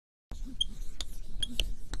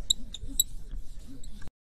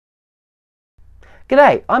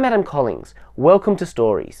G'day, I'm Adam Collins. Welcome to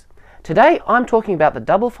Stories. Today I'm talking about the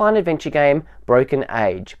Double Fine adventure game Broken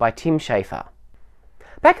Age by Tim Schafer.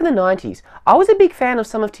 Back in the 90s, I was a big fan of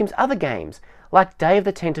some of Tim's other games, like Day of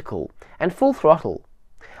the Tentacle and Full Throttle.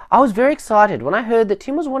 I was very excited when I heard that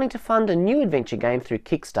Tim was wanting to fund a new adventure game through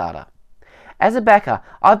Kickstarter. As a backer,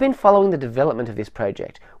 I've been following the development of this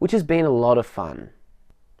project, which has been a lot of fun.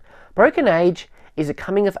 Broken Age is a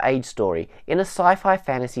coming-of-age story in a sci-fi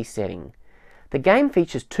fantasy setting. The game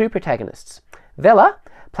features two protagonists, Vela,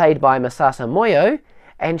 played by Masasa Moyo,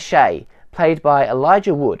 and Shay, played by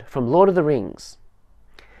Elijah Wood from Lord of the Rings.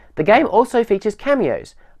 The game also features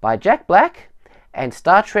cameos by Jack Black and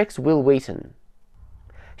Star Trek's Will Wheaton.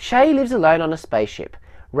 Shay lives alone on a spaceship,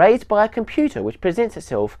 raised by a computer which presents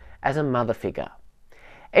itself as a mother figure.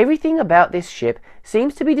 Everything about this ship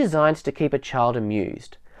seems to be designed to keep a child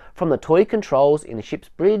amused, from the toy controls in the ship's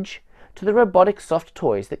bridge to the robotic soft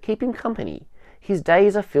toys that keep him company. His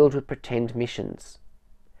days are filled with pretend missions.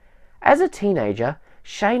 As a teenager,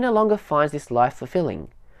 Shay no longer finds this life fulfilling.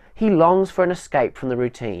 He longs for an escape from the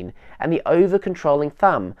routine and the over-controlling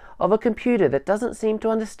thumb of a computer that doesn't seem to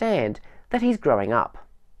understand that he's growing up.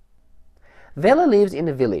 Vela lives in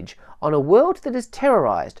a village on a world that is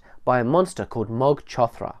terrorized by a monster called Mog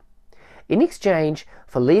Chothra. In exchange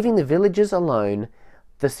for leaving the villagers alone,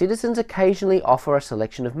 the citizens occasionally offer a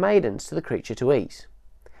selection of maidens to the creature to eat.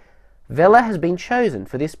 Vela has been chosen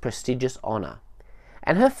for this prestigious honour,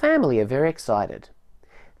 and her family are very excited.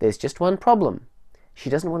 There's just one problem. She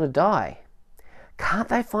doesn't want to die. Can't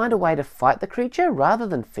they find a way to fight the creature rather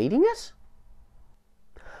than feeding it?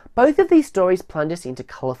 Both of these stories plunge us into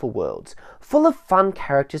colourful worlds, full of fun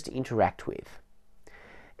characters to interact with.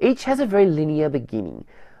 Each has a very linear beginning,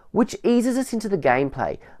 which eases us into the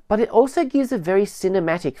gameplay, but it also gives a very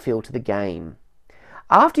cinematic feel to the game.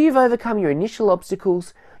 After you've overcome your initial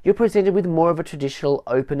obstacles, you're presented with more of a traditional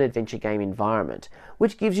open adventure game environment,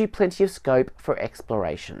 which gives you plenty of scope for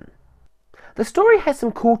exploration. The story has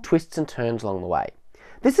some cool twists and turns along the way.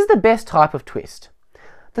 This is the best type of twist.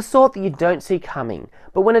 The sort that you don't see coming,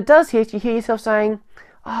 but when it does hit, you hear yourself saying,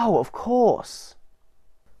 "Oh, of course."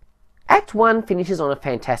 Act 1 finishes on a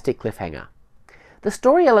fantastic cliffhanger. The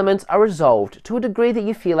story elements are resolved to a degree that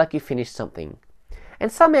you feel like you finished something,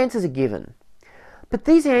 and some answers are given. But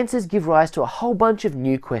these answers give rise to a whole bunch of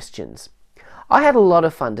new questions. I had a lot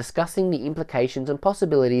of fun discussing the implications and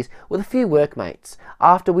possibilities with a few workmates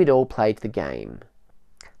after we'd all played the game.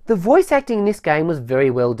 The voice acting in this game was very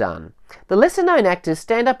well done. The lesser known actors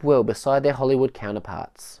stand up well beside their Hollywood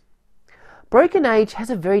counterparts. Broken Age has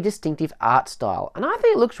a very distinctive art style, and I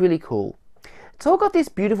think it looks really cool. It's all got this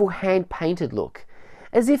beautiful hand-painted look,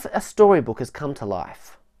 as if a storybook has come to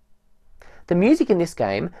life. The music in this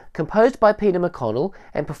game, composed by Peter McConnell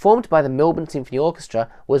and performed by the Melbourne Symphony Orchestra,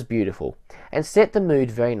 was beautiful and set the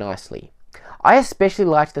mood very nicely. I especially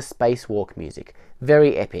liked the spacewalk music,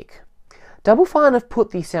 very epic. Double Fine have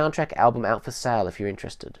put the soundtrack album out for sale if you're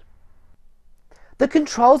interested. The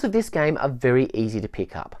controls of this game are very easy to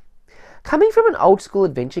pick up. Coming from an old school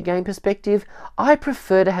adventure game perspective, I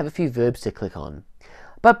prefer to have a few verbs to click on.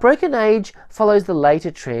 But Broken Age follows the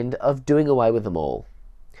later trend of doing away with them all.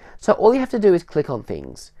 So all you have to do is click on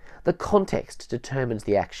things. The context determines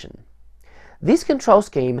the action. This control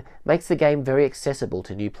scheme makes the game very accessible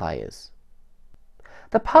to new players.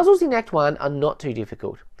 The puzzles in Act 1 are not too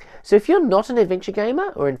difficult, so if you're not an adventure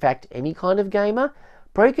gamer, or in fact any kind of gamer,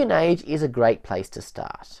 Broken Age is a great place to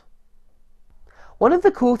start. One of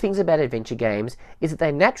the cool things about adventure games is that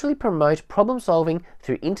they naturally promote problem solving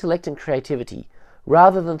through intellect and creativity,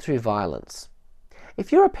 rather than through violence.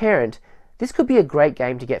 If you're a parent, this could be a great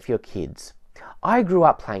game to get for your kids. I grew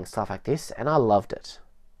up playing stuff like this and I loved it.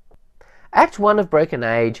 Act 1 of Broken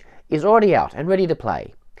Age is already out and ready to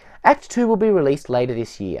play. Act 2 will be released later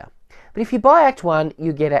this year, but if you buy Act 1,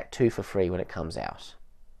 you get Act 2 for free when it comes out.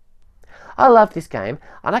 I love this game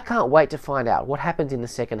and I can't wait to find out what happens in the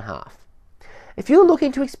second half. If you're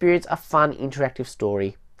looking to experience a fun interactive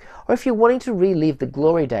story, or if you're wanting to relive the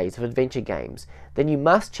glory days of adventure games, then you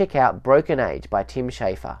must check out Broken Age by Tim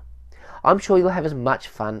Schafer. I'm sure you'll have as much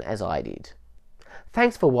fun as I did.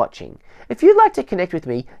 Thanks for watching. If you'd like to connect with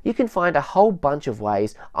me, you can find a whole bunch of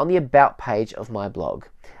ways on the About page of my blog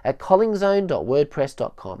at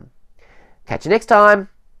collingzone.wordpress.com. Catch you next time!